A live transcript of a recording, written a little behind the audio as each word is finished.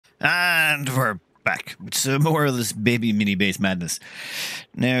And we're back with some more of this baby Minibase madness.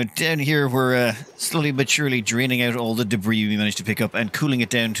 Now, down here, we're slowly but surely draining out all the debris we managed to pick up and cooling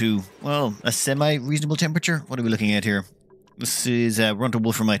it down to, well, a semi-reasonable temperature. What are we looking at here? This is, we're onto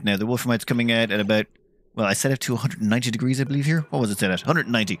Wolframite now. The Wolframite's coming out at about, well, I set it to 190 degrees, I believe, here. What was it set at?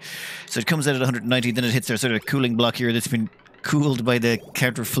 190. So it comes out at 190, then it hits our sort of cooling block here that's been cooled by the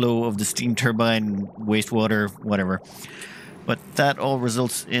counterflow of the steam turbine, wastewater, whatever. But that all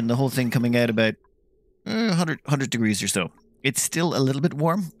results in the whole thing coming out about 100 degrees or so. It's still a little bit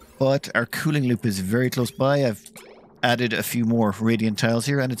warm, but our cooling loop is very close by. I've added a few more radiant tiles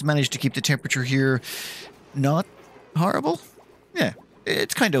here, and it's managed to keep the temperature here not horrible. Yeah,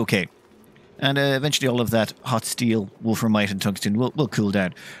 it's kind of okay. And eventually all of that hot steel, wolframite and tungsten will cool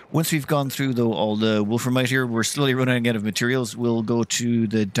down. Once we've gone through, though, all the wolframite here, we're slowly running out of materials. We'll go to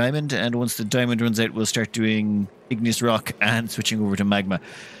the diamond, and once the diamond runs out, we'll start doing igneous rock and switching over to magma.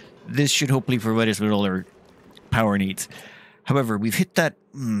 This should hopefully provide us with all our power needs. However, we've hit that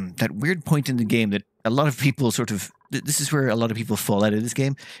weird point in the game that a lot of people sort of... This is where a lot of people fall out of this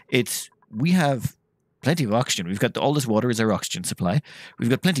game. We have plenty of oxygen. We've got all this water is our oxygen supply. We've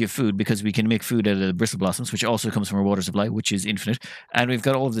got plenty of food because we can make food out of the bristle blossoms, which also comes from our water supply, which is infinite. And we've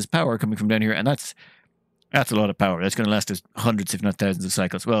got all of this power coming from down here, and that's a lot of power. That's going to last us hundreds, if not thousands of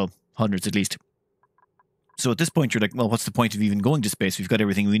cycles. Well, hundreds at least. So at this point, you're like, well, what's the point of even going to space? We've got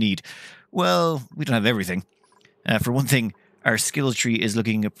everything we need. Well, we don't have everything. For one thing, our skill tree is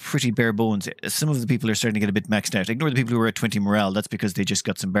looking pretty bare bones. Some of the people are starting to get a bit maxed out. Ignore the people who are at 20 morale. That's because they just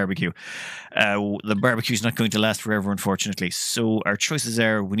got some barbecue. The barbecue is not going to last forever, unfortunately. So our choices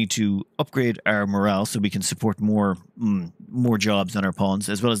are we need to upgrade our morale so we can support more jobs on our pawns.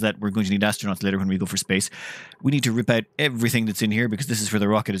 As well as that, we're going to need astronauts later when we go for space. We need to rip out everything that's in here because this is where the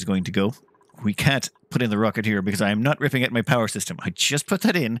rocket is going to go. We can't put in the rocket here because I am not ripping out my power system. I just put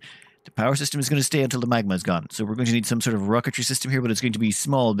that in. The power system is going to stay until the magma is gone. So we're going to need some sort of rocketry system here, but it's going to be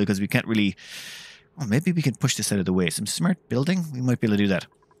small because we can't really... Well, maybe we can push this out of the way. Some smart building? We might be able to do that.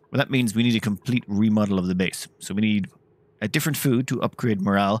 Well, that means we need a complete remodel of the base. So we need a different food to upgrade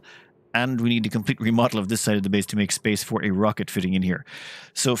morale, and we need a complete remodel of this side of the base to make space for a rocket fitting in here.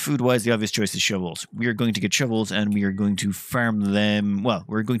 So food-wise, the obvious choice is shovels. We are going to get shovels, and we are going to farm them... Well,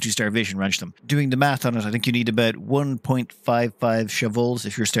 we're going to starvation ranch them. Doing the math on it, I think you need about 1.55 shovels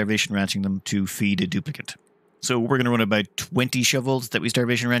if you're starvation ranching them to feed a duplicate. So we're going to run about 20 shovels that we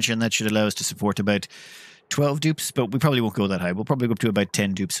starvation ranch, and that should allow us to support about 12 dupes, but we probably won't go that high. We'll probably go up to about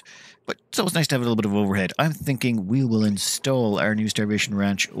 10 dupes. But it's always nice to have a little bit of overhead. I'm thinking we will install our new starvation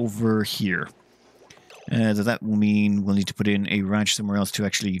ranch over here. That will mean we'll need to put in a ranch somewhere else to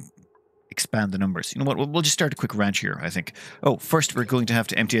actually expand the numbers. You know what? We'll just start a quick ranch here, I think. Oh, first we're going to have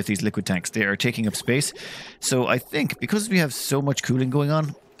to empty out these liquid tanks. They are taking up space. So I think because we have so much cooling going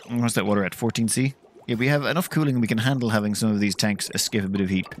on, what's that water at? 14C? Yeah, we have enough cooling and we can handle having some of these tanks escape a bit of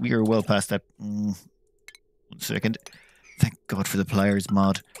heat. We are well past that. 1 second. Thank God for the Pliers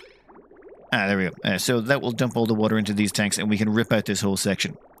mod. There we go. So that will dump all the water into these tanks and we can rip out this whole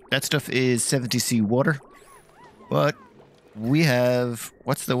section. That stuff is 70C water. But we have...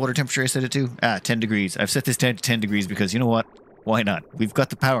 What's the water temperature I set it to? 10 degrees. I've set this down to 10 degrees because, you know what? Why not? We've got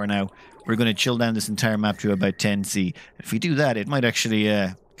the power now. We're going to chill down this entire map to about 10C. If we do that, it might actually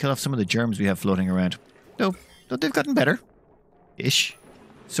kill off some of the germs we have floating around. No, they've gotten better. Ish.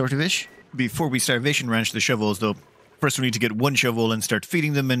 Sort of ish. Before we starvation ranch the shovels, though, first we need to get one shovel and start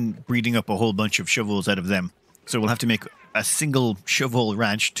feeding them and breeding up a whole bunch of shovels out of them. So we'll have to make a single shovel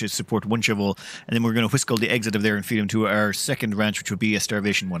ranch to support one shovel, and then we're going to whisk all the eggs out of there and feed them to our second ranch, which will be a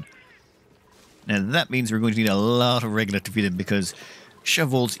starvation one. Now that means we're going to need a lot of regolith to feed them because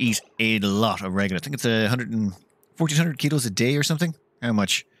shovels eat a lot of regolith. I think it's 1,400 kilos a day or something. How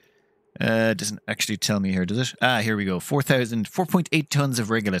much? It doesn't actually tell me here, does it? Here we go. 4.8 tons of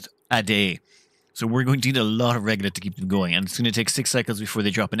regolith a day. So we're going to need a lot of regolith to keep them going. And it's going to take 6 cycles before they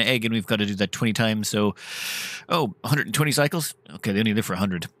drop an egg, and we've got to do that 20 times. So, 120 cycles? Okay, they only live for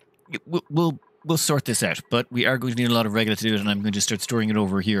 100. We'll sort this out. But we are going to need a lot of regolith to do it, and I'm going to start storing it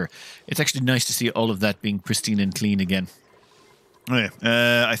over here. It's actually nice to see all of that being pristine and clean again. Okay,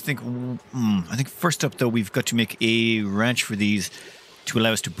 I think first up, though, we've got to make a ranch for these to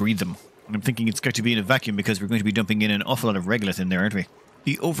allow us to breed them. And I'm thinking it's got to be in a vacuum because we're going to be dumping in an awful lot of regolith in there, aren't we?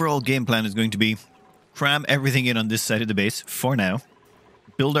 The overall game plan is going to be cram everything in on this side of the base for now,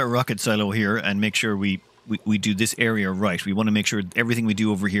 build our rocket silo here and make sure we do this area right. We want to make sure everything we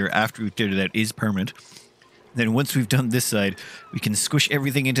do over here after we've cleared it out is permanent. Then once we've done this side, we can squish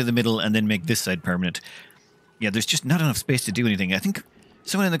everything into the middle and then make this side permanent. Yeah, there's just not enough space to do anything. I think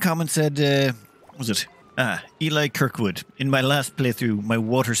someone in the comments said, what was it? Eli Kirkwood. In my last playthrough, my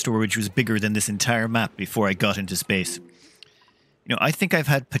water storage was bigger than this entire map before I got into space. You know, I think I've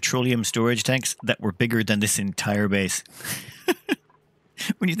had petroleum storage tanks that were bigger than this entire base.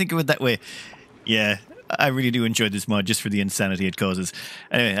 When you think of it that way, yeah, I really do enjoy this mod just for the insanity it causes.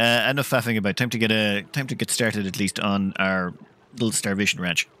 Anyway, enough faffing about. Time to get started at least on our little starvation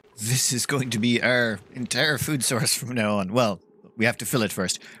ranch. This is going to be our entire food source from now on. Well, we have to fill it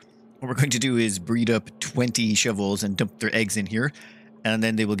first. What we're going to do is breed up 20 shovels and dump their eggs in here. And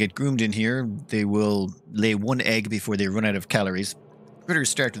then they will get groomed in here. They will lay one egg before they run out of calories. Critters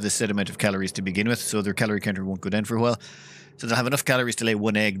start with a set amount of calories to begin with, so their calorie counter won't go down for a while. So they'll have enough calories to lay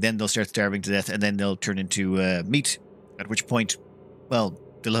one egg, then they'll start starving to death, and then they'll turn into meat, at which point, well,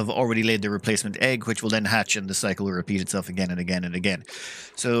 they'll have already laid their replacement egg, which will then hatch, and the cycle will repeat itself again and again and again.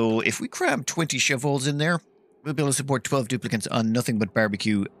 So if we cram 20 shovels in there, we'll be able to support 12 duplicants on nothing but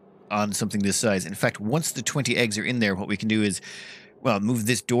barbecue on something this size. In fact, once the 20 eggs are in there, what we can do is, well, move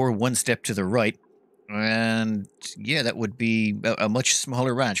this door one step to the right, and yeah, that would be a much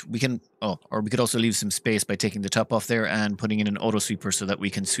smaller ranch. We can, or we could also leave some space by taking the top off there and putting in an auto sweeper so that we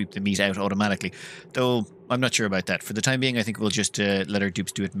can sweep the meat out automatically. Though I'm not sure about that. For the time being, I think we'll just let our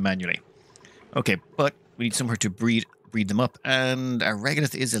dupes do it manually. Okay, but we need somewhere to breed them up, and our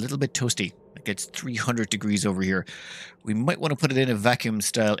regolith is a little bit toasty. It gets 300 degrees over here. We might want to put it in a vacuum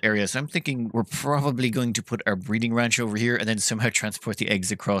style area, so I'm thinking we're probably going to put our breeding ranch over here and then somehow transport the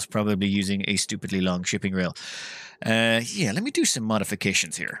eggs across, probably using a stupidly long shipping rail. Yeah, let me do some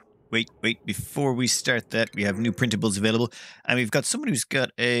modifications here. Wait, before we start that, we have new printables available, and we've got someone who's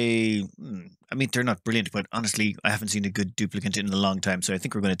got a... I mean, they're not brilliant, but honestly, I haven't seen a good duplicant in a long time, so I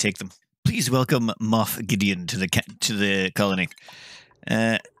think we're going to take them. Please welcome Moff Gideon to the colony.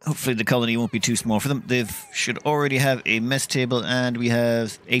 Hopefully the colony won't be too small for them. They should already have a mess table, and we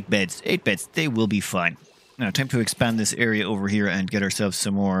have 8 beds. 8 beds. They will be fine. Now, time to expand this area over here and get ourselves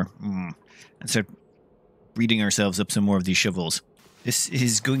some more... and start breeding ourselves up some more of these shovels. This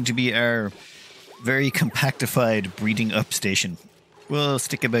is going to be our very compactified breeding up station. We'll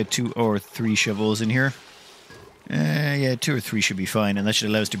stick about 2 or 3 shovels in here. Yeah, 2 or 3 should be fine, and that should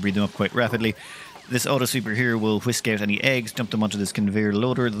allow us to breed them up quite rapidly. This auto sweeper here will whisk out any eggs, dump them onto this conveyor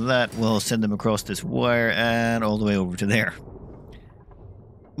loader. That will send them across this wire and all the way over to there.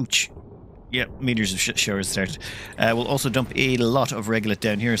 Ouch. Yep, meters of showers started. We'll also dump a lot of regolith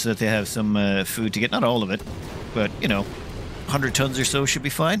down here so that they have some food to get. Not all of it, but, you know, 100 tons or so should be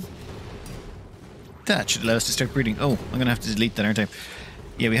fine. That should allow us to start breeding. Oh, I'm going to have to delete that, aren't I?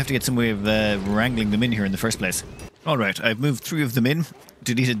 Yeah, we have to get some way of wrangling them in here in the first place. Alright, I've moved 3 of them in,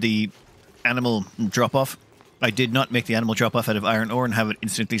 deleted the animal drop-off. I did not make the animal drop-off out of iron ore and have it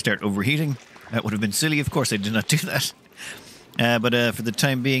instantly start overheating. That would have been silly, of course I did not do that. But for the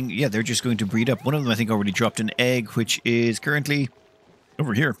time being, yeah, they're just going to breed up. One of them, I think, already dropped an egg, which is currently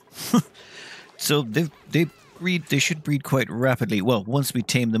over here. So they should breed quite rapidly. Well, once we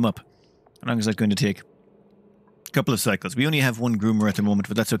tame them up. How long is that going to take? A couple of cycles. We only have 1 groomer at the moment,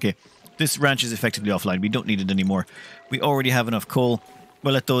 but that's okay. This ranch is effectively offline. We don't need it anymore. We already have enough coal.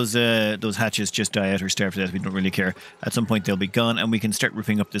 We'll let those hatches just die out or starve to death. We don't really care. At some point, they'll be gone, and we can start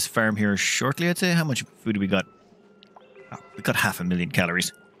ripping up this farm here shortly, I'd say. How much food do we got? Oh, we got 500,000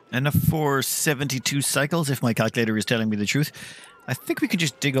 calories. Enough for 72 cycles, if my calculator is telling me the truth. I think we can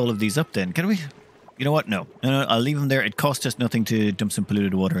just dig all of these up then, can we? You know what? No, I'll leave them there. It costs us nothing to dump some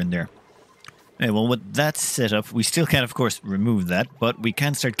polluted water in there. Okay, well, with that set up, we still can, of course, remove that, but we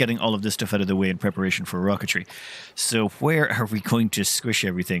can start getting all of this stuff out of the way in preparation for rocketry. So where are we going to squish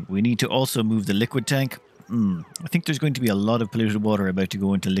everything? We need to also move the liquid tank. I think there's going to be a lot of polluted water about to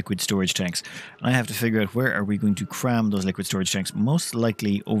go into liquid storage tanks. And I have to figure out where are we going to cram those liquid storage tanks. Most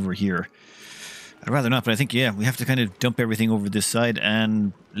likely over here. I'd rather not, but I think, yeah, we have to kind of dump everything over this side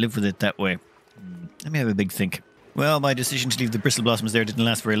and live with it that way. Let me have a big think. Well, my decision to leave the bristle blossoms there didn't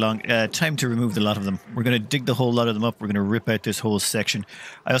last very long. Time to remove the lot of them. We're going to dig the whole lot of them up. We're going to rip out this whole section.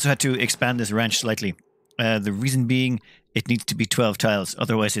 I also had to expand this ranch slightly. The reason being, it needs to be 12 tiles.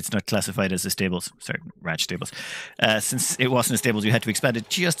 Otherwise, it's not classified as a stables. Sorry, ranch stables. Since it wasn't a stables, you had to expand it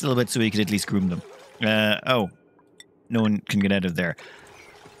just a little bit so you could at least groom them. Oh, no one can get out of there.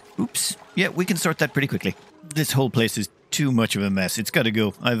 Oops. Yeah, we can sort that pretty quickly. This whole place is too much of a mess. It's got to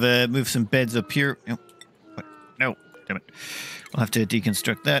go. I've moved some beds up here. Oh. No, damn it. I'll have to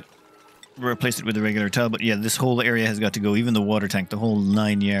deconstruct that, replace it with a regular tile, but yeah, this whole area has got to go, even the water tank, the whole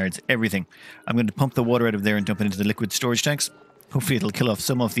 9 yards, everything. I'm going to pump the water out of there and dump it into the liquid storage tanks. Hopefully it'll kill off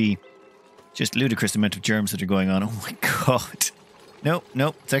some of the just ludicrous amount of germs that are going on. Oh my god.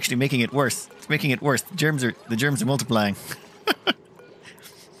 No, it's actually making it worse. It's making it worse. The germs are multiplying.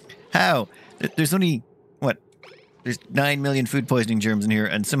 How? There's only There's 9 million food poisoning germs in here,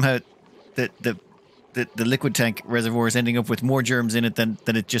 and somehow the liquid tank reservoir is ending up with more germs in it than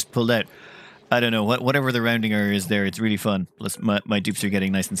it just pulled out. I don't know. Whatever the rounding error is there, it's really fun. Plus, my dupes are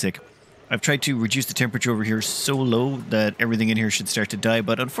getting nice and sick. I've tried to reduce the temperature over here so low that everything in here should start to die,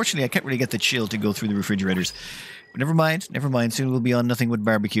 but unfortunately I can't really get the chill to go through the refrigerators. But never mind. Soon we'll be on nothing but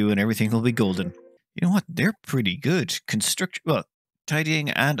barbecue and everything will be golden. You know what? They're pretty good. Well, tidying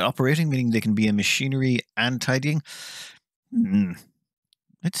and operating, meaning they can be a machinery and tidying.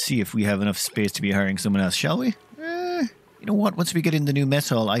 Let's see if we have enough space to be hiring someone else, shall we? You know what? Once we get in the new mess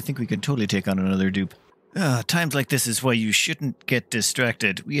hall, I think we could totally take on another dupe. Times like this is why you shouldn't get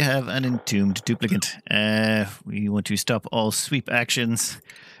distracted. We have an entombed duplicate. We want to stop all sweep actions.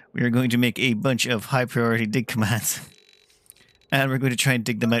 We are going to make a bunch of high priority dig commands. And we're going to try and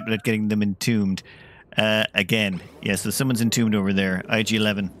dig them out without getting them entombed. Again. Yeah, so someone's entombed over there.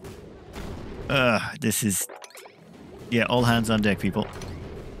 IG-11. This is... Yeah, all hands on deck, people.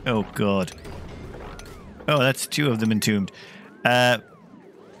 Oh, God. Oh, that's 2 of them entombed.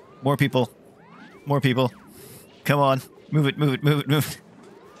 More people. More people. Come on. Move it.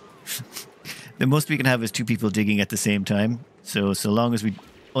 The most we can have is 2 people digging at the same time. So long as we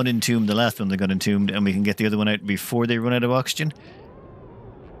unentomb the last one that got entombed and we can get the other one out before they run out of oxygen.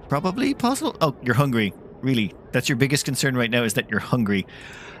 Probably possible. Oh, you're hungry. Really? That's your biggest concern right now, is that you're hungry.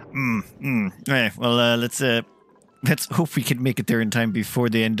 Alright, well, let's hope we can make it there in time before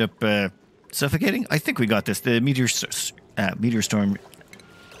they end up suffocating. I think we got this. The meteor storm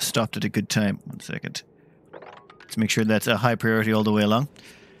stopped at a good time. 1 second. Let's make sure that's a high priority all the way along.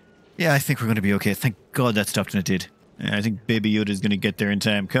 Yeah, I think we're going to be okay. Thank God that stopped when it did. I think Baby Yoda is going to get there in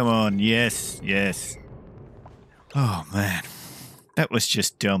time. Come on. Yes. Oh, man. That was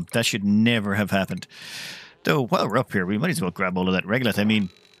just dumb. That should never have happened. Though, while we're up here, we might as well grab all of that regolith. I mean,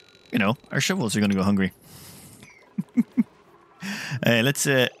 you know, our shovels are going to go hungry. Let's,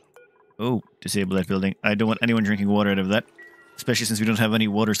 disable that building. I don't want anyone drinking water out of that. Especially since we don't have any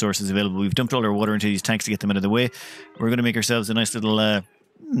water sources available. We've dumped all our water into these tanks to get them out of the way. We're going to make ourselves a nice little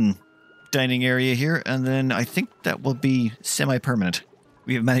dining area here, and then I think that will be semi-permanent.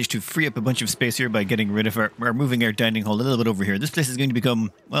 We have managed to free up a bunch of space here by getting rid of moving our dining hall a little bit over here. This place is going to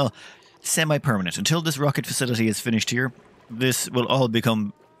become, well, semi-permanent. Until this rocket facility is finished here, this will all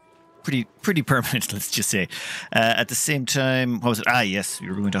become pretty permanent, let's just say. At the same time, what was it? Yes, we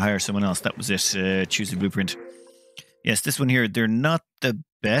were going to hire someone else. That was it. Choose a blueprint. Yes, this one here, they're not the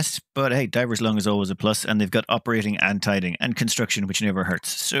best, but hey, diver's lung is always a plus, and they've got operating and tidying and construction, which never hurts.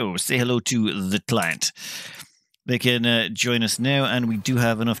 So, say hello to the client. They can join us now, and we do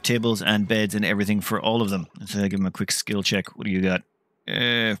have enough tables and beds and everything for all of them. Let's give them a quick skill check. What do you got?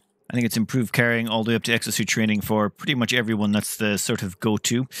 I think it's improved carrying all the way up to exosuit training for pretty much everyone. That's the sort of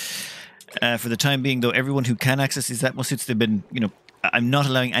go-to. For the time being, though, everyone who can access these atmosuits, they've been, you know, I'm not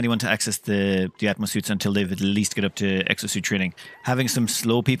allowing anyone to access the atmosuits until they've at least get up to exosuit training. Having some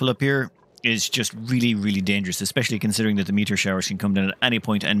slow people up here is just really, really dangerous, especially considering that the meteor showers can come down at any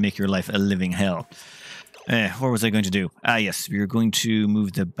point and make your life a living hell. What was I going to do? Yes, we are going to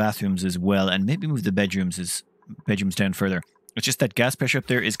move the bathrooms as well, and maybe move the bedrooms down further. It's just that gas pressure up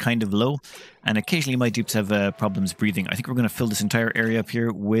there is kind of low, and occasionally my dupes have problems breathing. I think we're going to fill this entire area up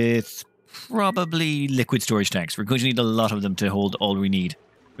here with probably liquid storage tanks. We're going to need a lot of them to hold all we need.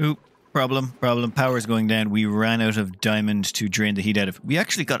 Ooh, problem. Power's going down. We ran out of diamond to drain the heat out of. We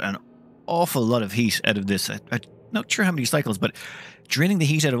actually got an awful lot of heat out of this. I'm not sure how many cycles, but draining the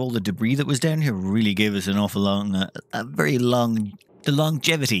heat out of all the debris that was down here really gave us an awful long, the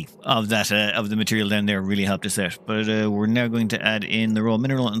longevity of that of the material down there really helped us out. But we're now going to add in the raw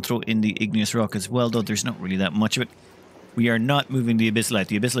mineral and throw in the igneous rock as well, though there's not really that much of it. We are not moving the abyssallite.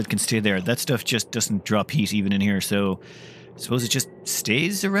 The abyssallite can stay there. That stuff just doesn't drop heat even in here, so I suppose it just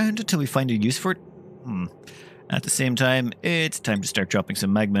stays around until we find a use for it. At the same time, it's time to start dropping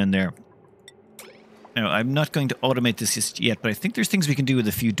some magma in there. Now, I'm not going to automate this just yet, but I think there's things we can do with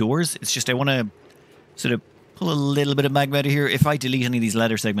a few doors. It's just I want to sort of pull a little bit of magma out of here. If I delete any of these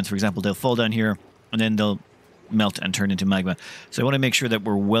ladder segments, for example, they'll fall down here, and then they'll melt and turn into magma. So I want to make sure that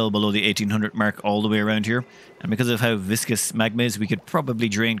we're well below the 1800 mark all the way around here. And because of how viscous magma is, we could probably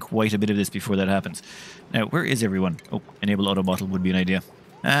drain quite a bit of this before that happens. Now, where is everyone? Oh, enable auto bottle would be an idea.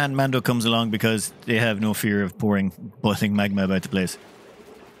 And Mando comes along because they have no fear of pouring boiling magma about the place.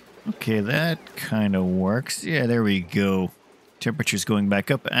 Okay, that kind of works. Yeah, there we go. Temperature's going back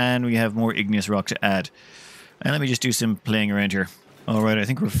up, and we have more igneous rock to add. And let me just do some playing around here. Alright, I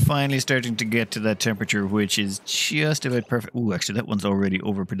think we're finally starting to get to that temperature, which is just about perfect. Ooh, actually, that one's already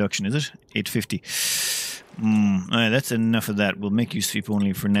overproduction, is it? 850. Alright, that's enough of that. We'll make you sweep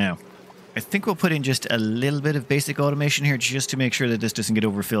only for now. I think we'll put in just a little bit of basic automation here just to make sure that this doesn't get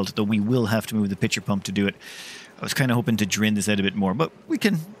overfilled, though we will have to move the pitcher pump to do it. I was kind of hoping to drain this out a bit more, but we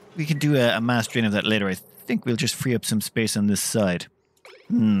can do a mass drain of that later. I think we'll just free up some space on this side.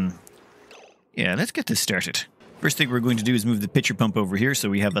 Yeah, let's get this started. First thing we're going to do is move the pitcher pump over here so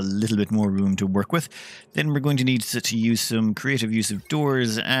we have a little bit more room to work with. Then we're going to need to use some creative use of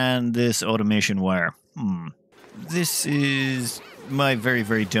doors and this automation wire. This is my very,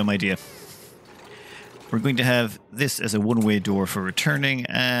 very dumb idea. We're going to have this as a one-way door for returning,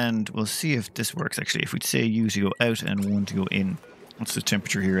 and we'll see if this works actually. If we'd say U to go out and 1 to go in. What's the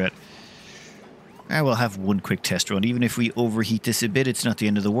temperature here at? I will have one quick test run. Even if we overheat this a bit, it's not the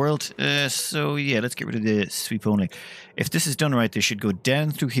end of the world. So yeah, let's get rid of the sweep only. If this is done right, this should go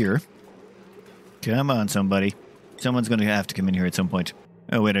down through here. Come on, somebody. Someone's going to have to come in here at some point.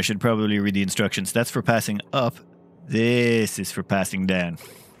 Oh wait, I should probably read the instructions. That's for passing up. This is for passing down.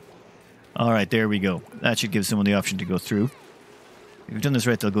 Alright, there we go. That should give someone the option to go through. If we've done this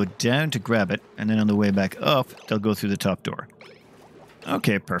right, they'll go down to grab it, and then on the way back up, they'll go through the top door.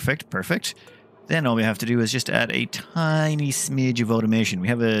 Okay, perfect, perfect. Then all we have to do is just add a tiny smidge of automation. We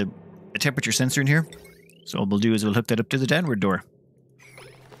have a temperature sensor in here, so all we'll do is we'll hook that up to the downward door.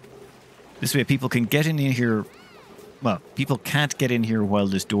 This way people can get in here. Well, people can't get in here while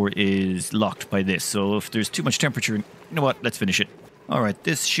this door is locked by this, so if there's too much temperature, you know what, let's finish it. Alright,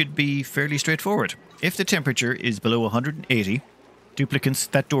 this should be fairly straightforward. If the temperature is below 180, duplicants,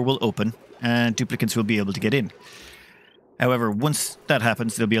 that door will open, and duplicants will be able to get in. However, once that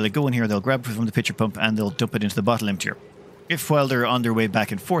happens, they'll be able to go in here, they'll grab from the pitcher pump, and they'll dump it into the bottle emptier. If while they're on their way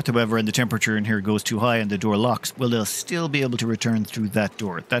back and forth, however, and the temperature in here goes too high and the door locks, well, they'll still be able to return through that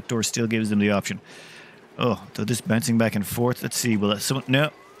door. That door still gives them the option. Oh, so this bouncing back and forth, let's see, well, someone,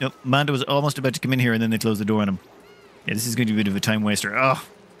 no, Manda was almost about to come in here, and then they closed the door on him. Yeah, this is going to be a bit of a time waster. Oh,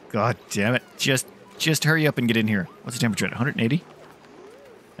 god damn it. Just hurry up and get in here. What's the temperature at? 180?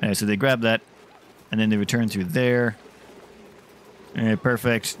 So they grab that, and then they return through there.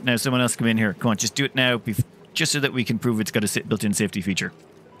 Perfect. Now someone else come in here. Come on, just do it now, just so that we can prove it's got a built-in safety feature.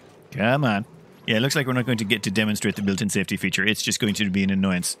 Come on. Yeah, it looks like we're not going to get to demonstrate the built-in safety feature. It's just going to be an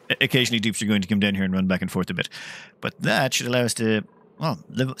annoyance. Occasionally, dupes are going to come down here and run back and forth a bit. But that should allow us to, well,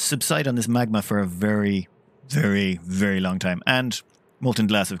 subside on this magma for a very, very, very long time. And molten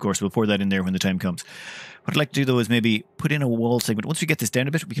glass, of course. We'll pour that in there when the time comes. What I'd like to do, though, is maybe put in a wall segment. Once we get this down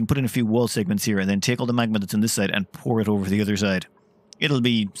a bit, we can put in a few wall segments here and then take all the magma that's on this side and pour it over the other side. It'll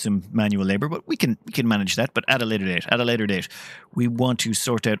be some manual labor, but we can manage that, but at a later date. At a later date, we want to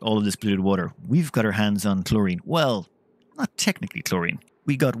sort out all of this polluted water. We've got our hands on chlorine. Well, not technically chlorine.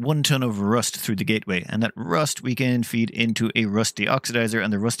 We got 1 ton of rust through the gateway, and that rust we can feed into a rust deoxidizer,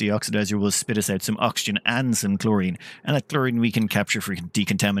 and the rust deoxidizer will spit us out some oxygen and some chlorine. And that chlorine we can capture for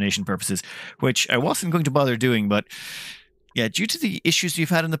decontamination purposes, which I wasn't going to bother doing, but yeah, due to the issues we've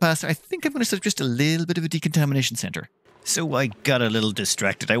had in the past, I think I'm going to set up just a little bit of a decontamination center. So I got a little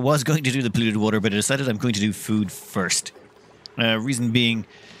distracted. I was going to do the polluted water, but I decided I'm going to do food first. Reason being,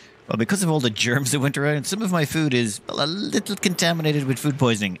 well, because of all the germs that went around, some of my food is a little contaminated with food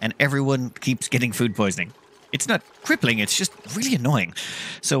poisoning, and everyone keeps getting food poisoning. It's not crippling, it's just really annoying.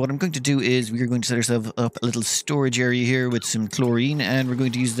 So what I'm going to do is we're going to set ourselves up a little storage area here with some chlorine, and we're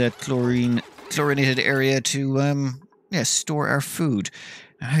going to use that chlorinated area to store our food.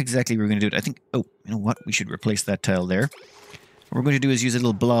 How exactly we're going to do it? I think, oh, you know what? We should replace that tile there. What we're going to do is use a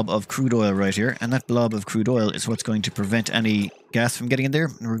little blob of crude oil right here, and that blob of crude oil is what's going to prevent any gas from getting in there,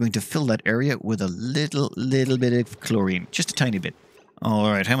 and we're going to fill that area with a little bit of chlorine, just a tiny bit. All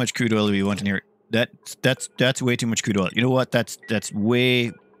right, how much crude oil do we want in here? That's way too much crude oil. You know what? That's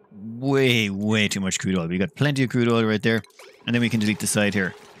way too much crude oil. We got plenty of crude oil right there, and then we can delete the side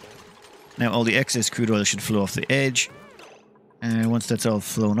here. Now all the excess crude oil should flow off the edge. And once that's all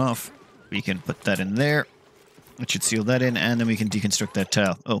flown off, we can put that in there. That should seal that in, and then we can deconstruct that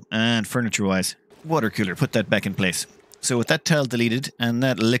tile. Oh, and furniture-wise, water cooler, put that back in place. So with that tile deleted, and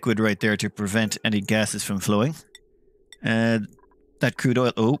that liquid right there to prevent any gases from flowing, that crude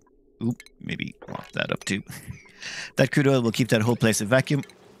oil, maybe lock that up too. That crude oil will keep that whole place a vacuum,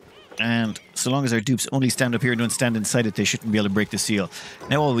 and so long as our dupes only stand up here and don't stand inside it, they shouldn't be able to break the seal.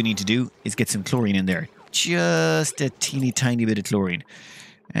 Now all we need to do is get some chlorine in there. Just a teeny tiny bit of chlorine.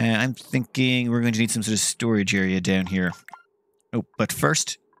 I'm thinking we're going to need some sort of storage area down here. Oh, but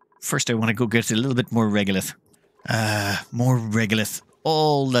first I want to go get a little bit more regolith. More regolith.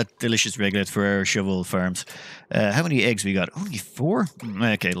 All that delicious regolith for our shovel farms. How many eggs we got? Only 4?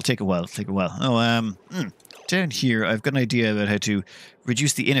 Okay, it'll take a while. Oh, down here, I've got an idea about how to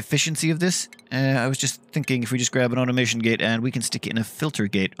reduce the inefficiency of this. I was just thinking if we just grab an automation gate and we can stick in a filter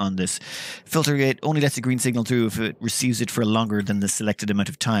gate on this. Filter gate only lets a green signal through if it receives it for longer than the selected amount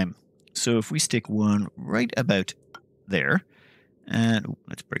of time. So if we stick one right about there, and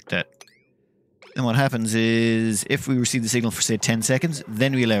let's break that. And what happens is, if we receive the signal for, say, 10 seconds,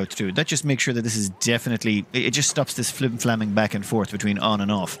 then we allow it to do it. That just makes sure that this is definitely... It just stops this flim-flamming back and forth between on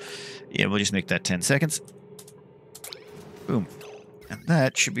and off. Yeah, we'll just make that 10 seconds. Boom. And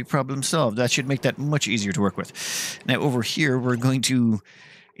that should be problem solved. That should make that much easier to work with. Now, over here, we're going to...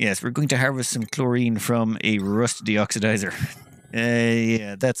 Yes, we're going to harvest some chlorine from a rust deoxidizer.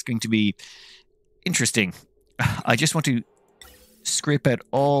 Yeah, that's going to be interesting. I just want to scrape out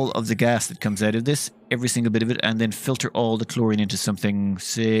all of the gas that comes out of this, every single bit of it, and then filter all the chlorine into something,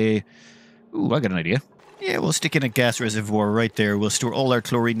 say... Ooh, I got an idea. Yeah, we'll stick in a gas reservoir right there. We'll store all our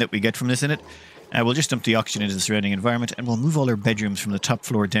chlorine that we get from this in it. We'll just dump the oxygen into the surrounding environment, and we'll move all our bedrooms from the top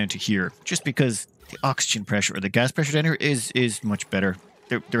floor down to here, just because the oxygen pressure, or the gas pressure down here, is much better.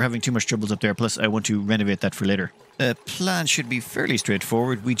 They're having too much troubles up there, plus I want to renovate that for later. The plan should be fairly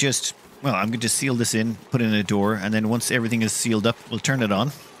straightforward. We just... Well, I'm going to seal this in, put in a door, and then once everything is sealed up, we'll turn it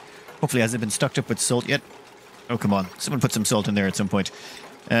on. Hopefully, has it been stocked up with salt yet? Oh, come on. Someone put some salt in there at some point.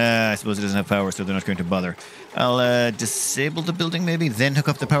 I suppose it doesn't have power, so they're not going to bother. I'll disable the building, maybe, then hook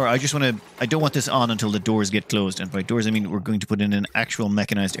up the power. I don't want this on until the doors get closed. And by doors, I mean we're going to put in an actual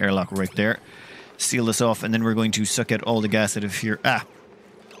mechanized airlock right there. Seal this off, and then we're going to suck out all the gas out of here.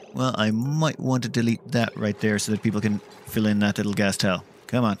 Well, I might want to delete that right there so that people can fill in that little gas towel.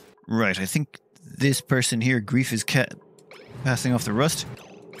 Come on. Right, I think this person here, Grief, is passing off the rust.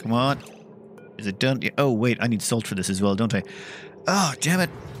 Come on. Is it done? Yeah. Oh, wait, I need salt for this as well, don't I? Oh, damn it.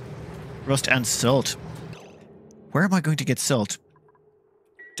 Rust and salt. Where am I going to get salt?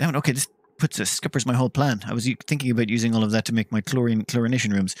 Damn it, okay, this scuppers my whole plan. I was thinking about using all of that to make my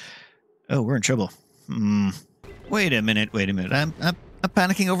chlorination rooms. Oh, we're in trouble. Wait a minute. I'm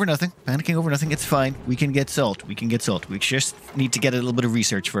panicking over nothing. It's fine. We can get salt. We just need to get a little bit of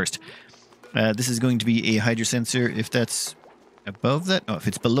research first. This is going to be a hydrosensor. If that's above that, if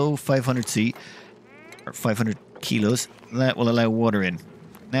it's below 500 C, or 500 kilos, that will allow water in.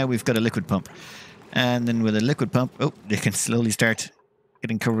 Now we've got a liquid pump. And then with a liquid pump, they can slowly start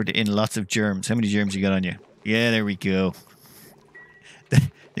getting covered in lots of germs. How many germs you got on you? Yeah, there we go. They're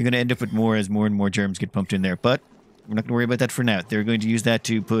going to end up with more as more and more germs get pumped in there. But we're not going to worry about that for now. They're going to use that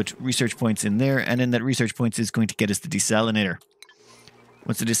to put research points in there, and then that research points is going to get us the desalinator.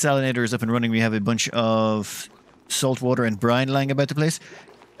 Once the desalinator is up and running, we have a bunch of salt water and brine lying about the place,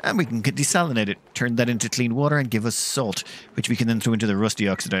 and we can desalinate it, turn that into clean water, and give us salt, which we can then throw into the rust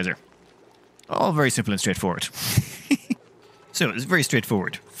deoxidizer. All very simple and straightforward. So, it's very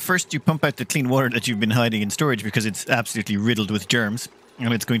straightforward. First, you pump out the clean water that you've been hiding in storage because it's absolutely riddled with germs.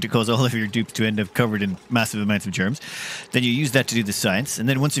 And it's going to cause all of your dupes to end up covered in massive amounts of germs. Then you use that to do the science. And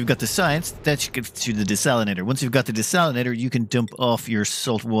then once you've got the science, that gets you the desalinator. Once you've got the desalinator, you can dump off your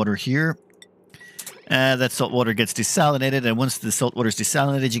salt water here. That salt water gets desalinated. And once the salt water is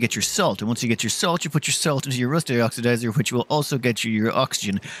desalinated, you get your salt. And once you get your salt, you put your salt into your rust deoxidizer, which will also get you your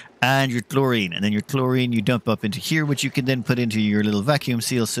oxygen and your chlorine. And then your chlorine you dump up into here, which you can then put into your little vacuum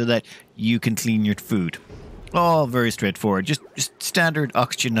seal so that you can clean your food. All very straightforward. Just standard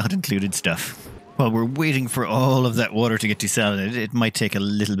oxygen not included stuff. While we're waiting for all of that water to get desalinated, it might take a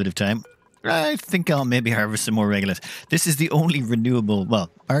little bit of time. I think I'll maybe harvest some more regolith. This is the only renewable,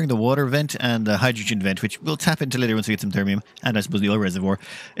 well, barring the water vent and the hydrogen vent, which we'll tap into later once we get some thermium, and I suppose the oil reservoir.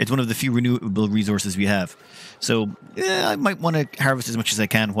 It's one of the few renewable resources we have. So, yeah, I might want to harvest as much as I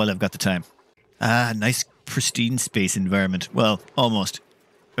can while I've got the time. Nice pristine space environment. Well, almost.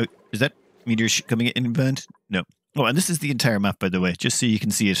 Is that meteors coming in inbound? No. Oh, and this is the entire map, by the way, just so you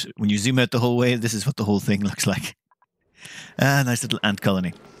can see it. When you zoom out the whole way, this is what the whole thing looks like. Nice little ant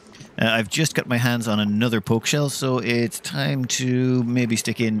colony. I've just got my hands on another poke shell, so it's time to maybe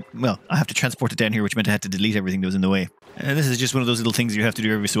stick in... Well, I have to transport it down here, which meant I had to delete everything that was in the way. This is just one of those little things you have to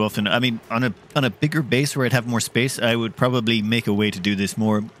do every so often. I mean, on a bigger base where I'd have more space, I would probably make a way to do this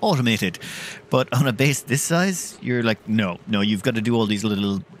more automated. But on a base this size, you're like, no, you've got to do all these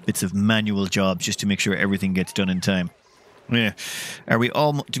little bits of manual jobs just to make sure everything gets done in time. Yeah. Do we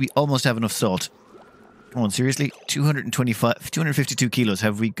almost have enough salt? Come on, seriously? 252 kilos.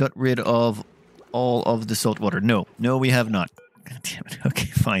 Have we got rid of all of the salt water? No, we have not. God damn it. Okay,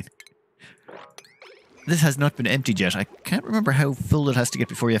 fine. This has not been emptied yet. I can't remember how full it has to get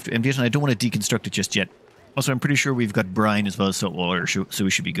before you have to empty it, and I don't want to deconstruct it just yet. Also, I'm pretty sure we've got brine as well as salt water, so we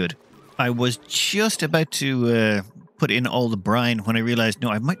should be good. I was just about to put in all the brine when I realized, no,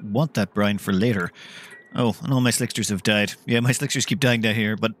 I might want that brine for later. Oh, and all my slicksters have died. Yeah, my slicksters keep dying down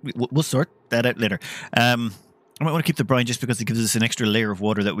here, but we'll sort that out later. I might want to keep the brine just because it gives us an extra layer of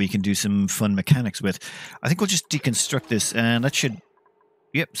water that we can do some fun mechanics with. I think we'll just deconstruct this, and that should...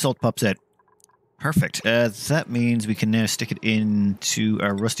 Yep, salt pops out. Perfect. That means we can now stick it into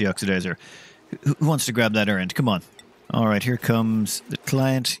our rusty oxidizer. Who wants to grab that errand? Come on. All right, here comes the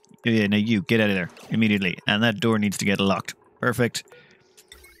client. Yeah, now you, get out of there immediately. And that door needs to get locked. Perfect.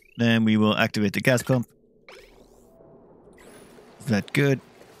 Then we will activate the gas pump. Is that good?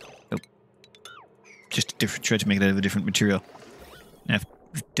 Oh. Just try to make it out of a different material. Now, if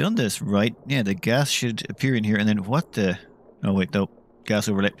we've done this right, yeah, the gas should appear in here. And then what the... Oh, wait, no. Gas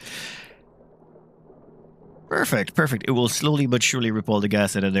overlay. Perfect, perfect. It will slowly but surely rip all the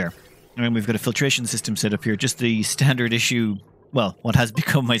gas out of there. And we've got a filtration system set up here. Just the standard issue... Well, what has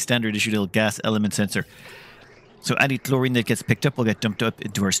become my standard issue little gas element sensor. So any chlorine that gets picked up will get dumped up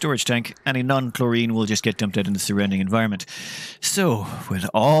into our storage tank. Any non-chlorine will just get dumped out in the surrounding environment. So, with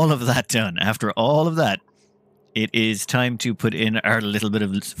all of that done, after all of that, it is time to put in our little bit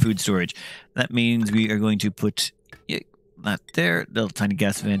of food storage. That means we are going to put that there, little tiny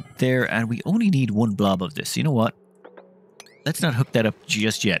gas vent there, and we only need one blob of this. You know what? Let's not hook that up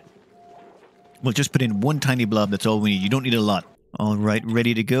just yet. We'll just put in one tiny blob, that's all we need. You don't need a lot. All right,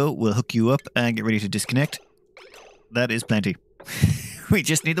 ready to go. We'll hook you up and get ready to disconnect. That is plenty. We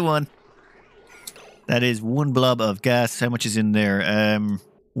just need the one. That is one blob of gas. How much is in there?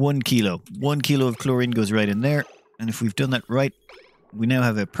 1 kilo. 1 kilo of chlorine goes right in there. And if we've done that right, we now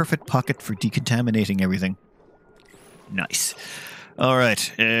have a perfect pocket for decontaminating everything. Nice. All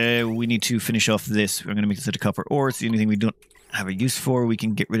right. We need to finish off this. We're going to make this out of copper ore. It's the only thing we don't have a use for. We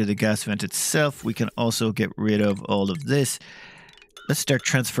can get rid of the gas vent itself. We can also get rid of all of this. Let's start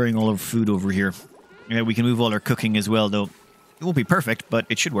transferring all our food over here. Yeah, we can move all our cooking as well, though. It won't be perfect, but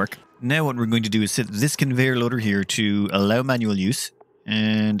it should work. Now what we're going to do is set this conveyor loader here to allow manual use.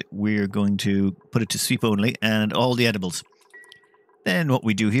 And we're going to put it to sweep only and all the edibles. Then what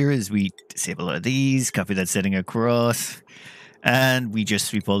we do here is we disable all of these, copy that setting across, and we just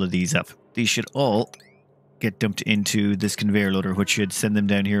sweep all of these up. These should all get dumped into this conveyor loader, which should send them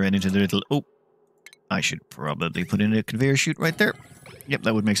down here and into the little... Oh, I should probably put in a conveyor chute right there. Yep,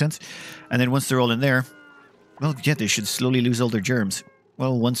 that would make sense. And then once they're all in there, well, yeah, they should slowly lose all their germs.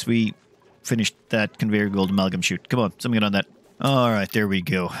 Well, once we finish that conveyor gold amalgam chute. Come on, something on that. All right, there we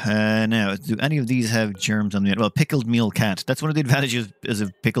go. Now, do any of these have germs on the end? Well, pickled meal can't. That's one of the advantages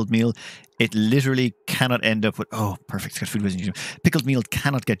of pickled meal. It literally cannot end up with... Oh, perfect. It's got food poisoning. Pickled meal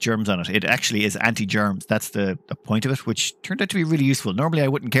cannot get germs on it. It actually is anti-germs. That's the point of it, which turned out to be really useful. Normally, I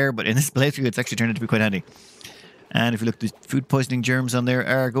wouldn't care, but in this playthrough, it's actually turned out to be quite handy. And if you look, the food poisoning germs on there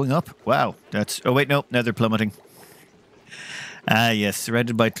are going up. Wow. That's... Oh, wait, no. Now they're plummeting. Ah, yes,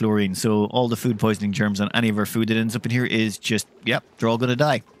 surrounded by chlorine. So all the food poisoning germs on any of our food that ends up in here is just, yep, they're all going to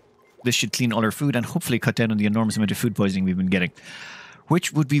die. This should clean all our food and hopefully cut down on the enormous amount of food poisoning we've been getting,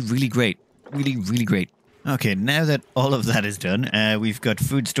 which would be really great. Really, really great. Okay, now that all of that is done, we've got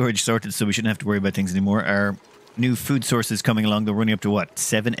food storage sorted, so we shouldn't have to worry about things anymore. Our new food sources coming along, they're running up to what?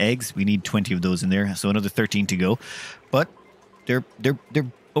 7 eggs? We need 20 of those in there, so another 13 to go. But they're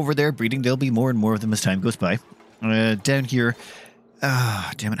over there breeding. There'll be more and more of them as time goes by. Down here,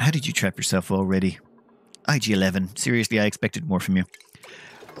 damn it, how did you trap yourself already? IG-11, seriously, I expected more from you.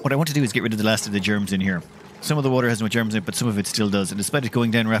 What I want to do is get rid of the last of the germs in here. Some of the water has no germs in it, but some of it still does. And despite it going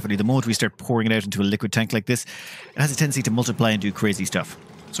down rapidly, the moment we start pouring it out into a liquid tank like this, it has a tendency to multiply and do crazy stuff.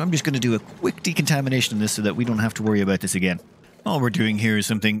 So I'm just going to do a quick decontamination of this so that we don't have to worry about this again. All we're doing here is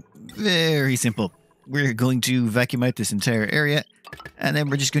something very simple. We're going to vacuum out this entire area, and then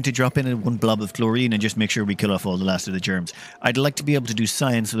we're just going to drop in one blob of chlorine and just make sure we kill off all the last of the germs. I'd like to be able to do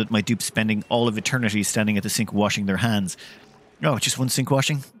science so that my dupe's spending all of eternity standing at the sink washing their hands. Oh, just one sink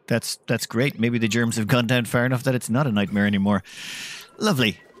washing? That's great. Maybe the germs have gone down far enough that it's not a nightmare anymore.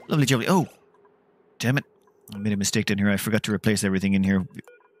 Lovely. Lovely jubbly. Oh, damn it. I made a mistake down here. I forgot to replace everything in here.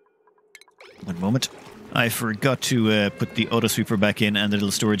 One moment. I forgot to put the auto sweeper back in and the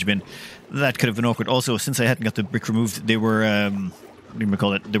little storage bin. That could have been awkward. Also, since I hadn't got the brick removed, they were, what do you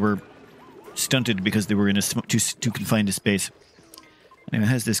call it? They were stunted because they were in a too confined a space. Anyway,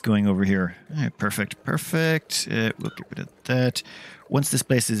 how's this going over here? Perfect, perfect. We'll get rid of that. Once this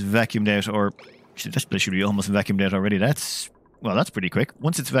place is vacuumed out, or this place should be almost vacuumed out already. That's pretty quick.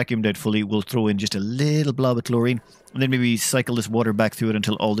 Once it's vacuumed out fully, we'll throw in just a little blob of chlorine, and then maybe cycle this water back through it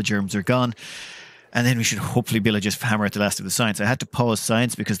until all the germs are gone. And then we should hopefully be able to just hammer out the last of the science. I had to pause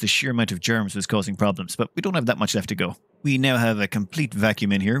science because the sheer amount of germs was causing problems, but we don't have that much left to go. We now have a complete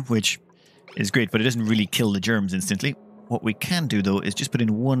vacuum in here, which is great, but it doesn't really kill the germs instantly. What we can do, though, is just put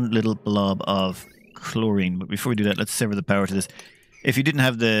in one little blob of chlorine. But before we do that, let's sever the power to this. If you don't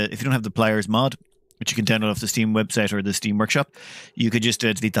have the Pliers mod, which you can download off the Steam website or the Steam workshop, you could just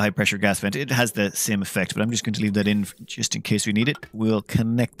delete the high pressure gas vent. It has the same effect, but I'm just going to leave that in just in case we need it. We'll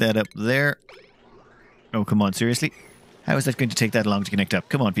connect that up there. Oh, come on, seriously? How is that going to take that long to connect up?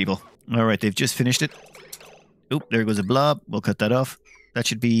 Come on, people. All right, they've just finished it. Oop, there goes a blob. We'll cut that off. That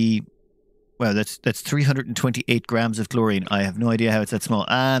should be... Wow, that's 328 grams of chlorine. I have no idea how it's that small.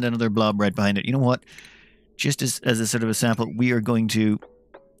 And another blob right behind it. You know what? Just as a sort of a sample, we are going to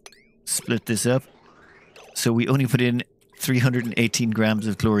split this up. So we only put in 318 grams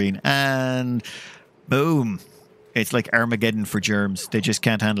of chlorine. And boom. It's like Armageddon for germs. They just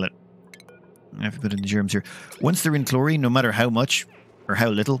can't handle it. I have to put in the germs here. Once they're in chlorine, no matter how much or how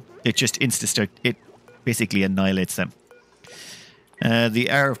little, it just it basically annihilates them.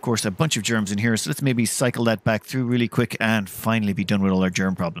 There are, of course, a bunch of germs in here, so let's maybe cycle that back through really quick and finally be done with all our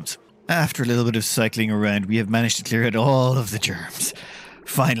germ problems. After a little bit of cycling around, we have managed to clear out all of the germs.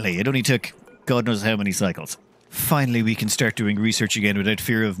 Finally, it only took God knows how many cycles. Finally, we can start doing research again without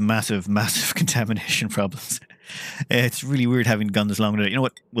fear of massive, massive contamination problems. It's really weird having gone this long without it. You know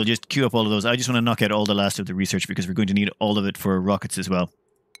what? We'll just queue up all of those. I just want to knock out all the last of the research because we're going to need all of it for rockets as well.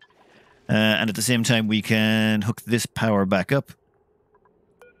 And at the same time, we can hook this power back up.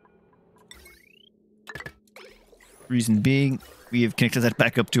 Reason being, we have connected that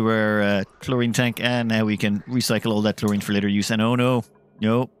back up to our chlorine tank, and now we can recycle all that chlorine for later use. And oh no,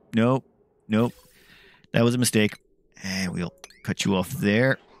 no, that was a mistake. And we'll cut you off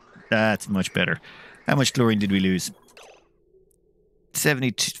there. That's much better. How much chlorine did we lose?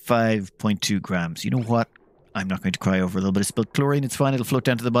 75.2 grams. You know what? I'm not going to cry over a little bit of spilled chlorine. It's fine. It'll float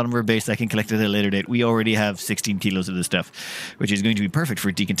down to the bottom of our base. I can collect it at a later date. We already have 16 kilos of this stuff, which is going to be perfect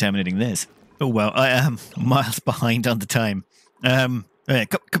for decontaminating this. Oh, wow. I am miles behind on the time. A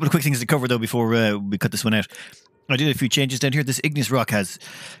couple of quick things to cover, though, before we cut this one out. I did a few changes down here. This igneous rock has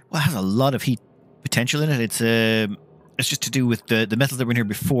a lot of heat potential in it. It's just to do with the metals that were in here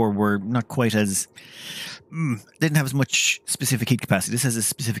before were not quite as... didn't have as much specific heat capacity. This has a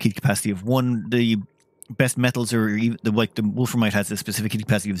specific heat capacity of 1. The best metals are even, the wolframite has a specific heat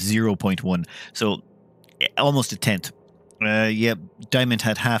capacity of 0.1. So almost a tenth. Yeah, diamond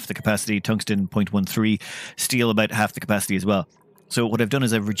had half the capacity, tungsten 0.13, steel about half the capacity as well. So what I've done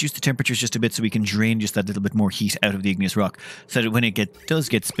is I've reduced the temperatures just a bit so we can drain just that little bit more heat out of the igneous rock, so that when it does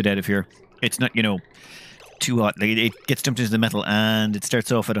get spit out of here, it's not, too hot. Like it gets dumped into the metal and it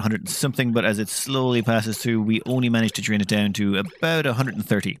starts off at 100 and something, but as it slowly passes through, we only manage to drain it down to about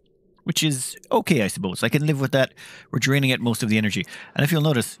 130, which is okay, I suppose. I can live with that. We're draining out most of the energy. And if you'll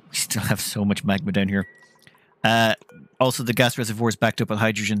notice, we still have so much magma down here. Also, the gas reservoir is backed up with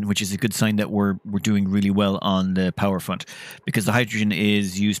hydrogen, which is a good sign that we're doing really well on the power front, because the hydrogen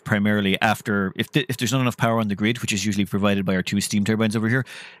is used primarily after, if there's not enough power on the grid, which is usually provided by our 2 steam turbines over here,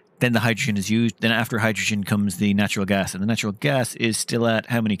 then the hydrogen is used. Then after hydrogen comes the natural gas, and the natural gas is still at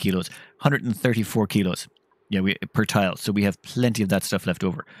how many kilos? 134 kilos. Yeah, per tile. So we have plenty of that stuff left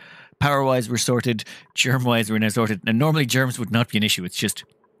over. Power-wise, we're sorted. Germ-wise, we're now sorted. And normally germs would not be an issue. It's just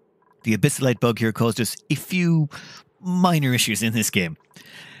the abyssalite bug here caused us a few minor issues in this game.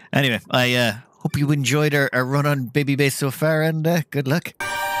 Anyway, I hope you enjoyed our run on Baby Base so far, and good luck.